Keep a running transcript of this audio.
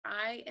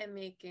I am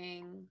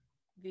making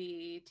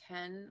the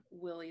 10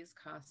 Willie's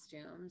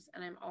costumes,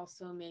 and I'm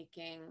also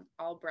making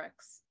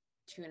Albrecht's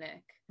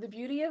tunic. The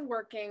beauty of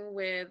working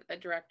with a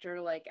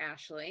director like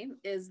Ashley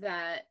is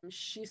that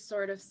she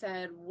sort of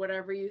said,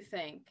 whatever you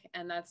think.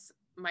 And that's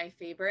my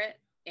favorite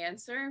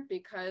answer,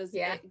 because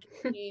it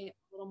gives me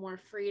a little more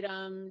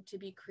freedom to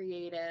be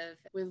creative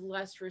with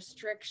less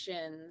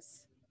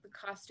restrictions. The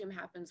costume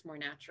happens more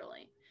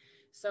naturally.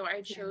 So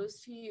I chose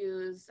to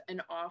use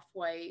an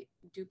off-white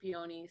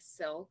Dupioni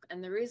silk.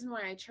 And the reason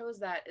why I chose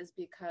that is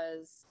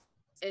because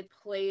it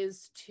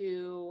plays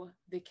to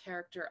the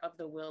character of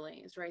the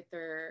Willies, right?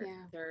 They're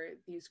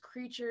these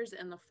creatures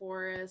in the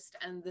forest,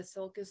 and the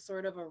silk is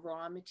sort of a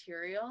raw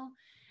material.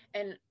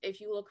 And if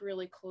you look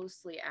really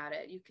closely at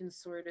it, you can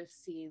sort of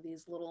see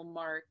these little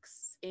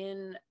marks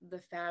in the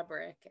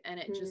fabric, and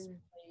it just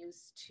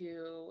plays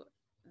to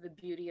the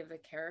beauty of the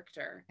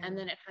character. And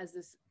then it has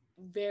this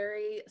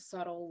very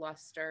subtle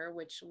luster,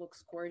 which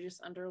looks gorgeous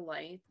under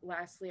light.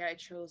 Lastly, I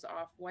chose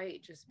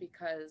off-white just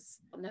because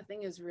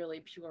nothing is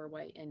really pure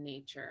white in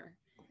nature.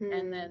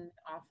 And then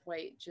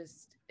off-white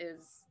just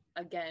is,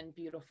 again,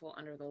 beautiful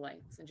under the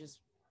lights, and just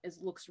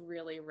looks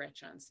really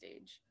rich on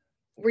stage.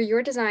 Were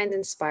your designs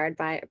inspired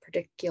by a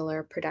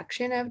particular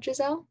production of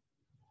Giselle?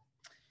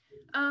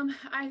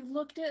 I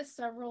looked at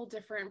several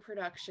different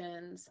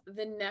productions.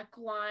 The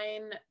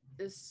neckline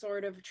is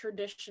sort of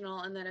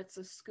traditional, and then it's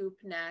a scoop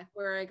neck.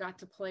 Where I got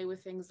to play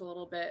with things a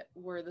little bit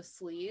were the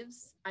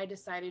sleeves. I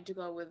decided to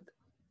go with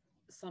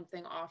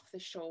something off the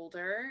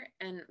shoulder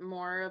and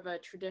more of a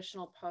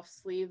traditional puff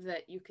sleeve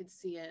that you could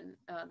see in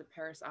the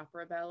Paris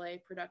Opera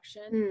Ballet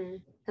production.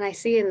 And I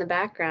see in the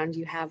background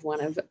you have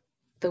one of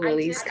the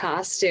Willie's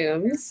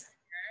costumes.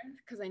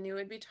 Because I knew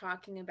I'd be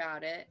talking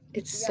about it.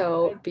 It's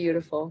so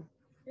beautiful.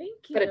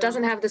 Thank you. But it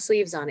doesn't have the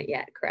sleeves on it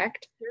yet,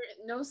 correct?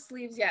 No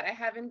sleeves yet. I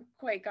haven't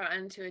quite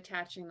gotten to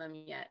attaching them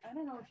yet. I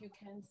don't know if you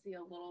can see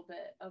a little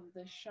bit of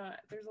the shine.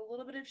 There's a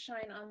little bit of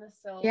shine on the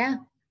silk. Yeah.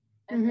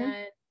 And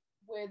then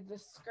with the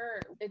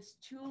skirt, it's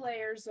 2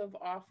 layers of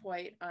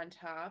off-white on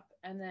top,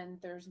 and then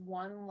there's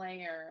 1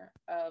 layer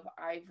of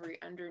ivory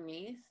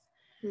underneath,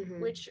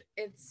 which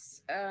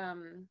it's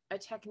a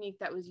technique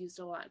that was used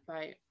a lot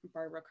by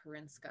Barbara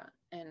Karinska,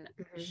 and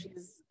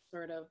she's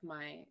sort of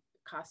my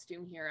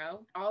costume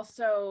hero.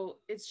 Also,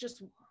 it's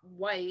just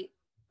white,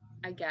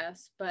 I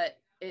guess, but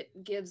it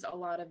gives a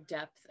lot of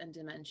depth and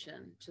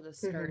dimension to the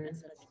skirt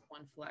instead of just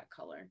one flat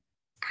color.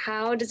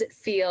 How does it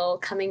feel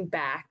coming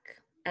back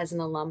as an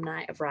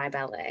alumni of Rye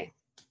Ballet?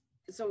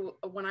 So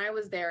when I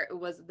was there, it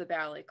was the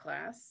ballet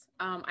class.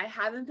 I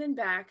haven't been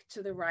back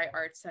to the Rye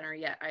Art Center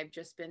yet. I've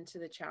just been to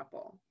the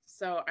chapel.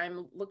 So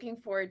I'm looking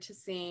forward to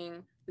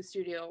seeing the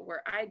studio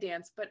where I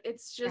dance, but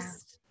it's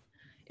just...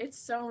 It's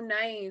so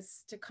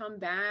nice to come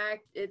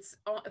back. It's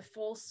a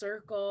full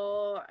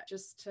circle,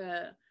 just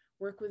to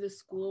work with a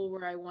school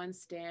where I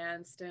once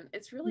danced, and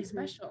it's really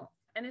special.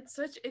 And it's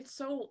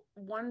so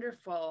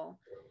wonderful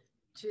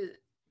to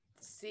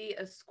see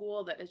a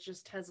school that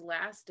has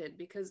lasted,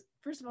 because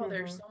first of all,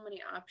 there's so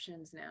many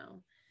options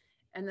now.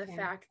 And the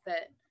fact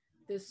that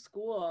this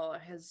school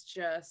has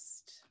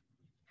just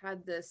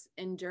had this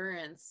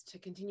endurance to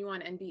continue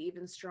on and be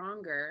even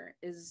stronger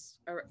is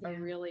a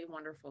really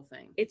wonderful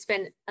thing. It's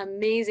been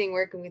amazing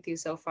working with you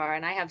so far,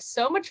 and I have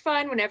so much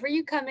fun. Whenever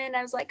you come in,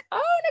 I was like,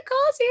 oh,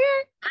 Nicole's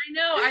here. I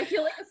know. I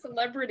feel like a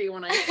celebrity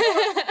when I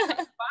show up.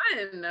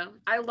 It's fun.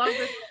 I love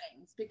the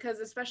things, because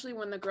especially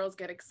when the girls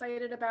get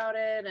excited about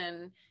it,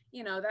 and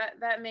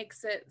that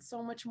makes it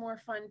so much more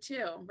fun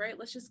too, right?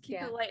 Let's just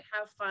keep it light,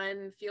 have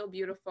fun, feel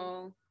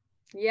beautiful.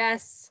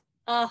 Yes.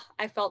 Oh,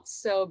 I felt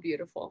so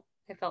beautiful.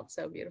 I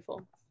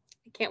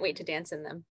can't wait to dance in them.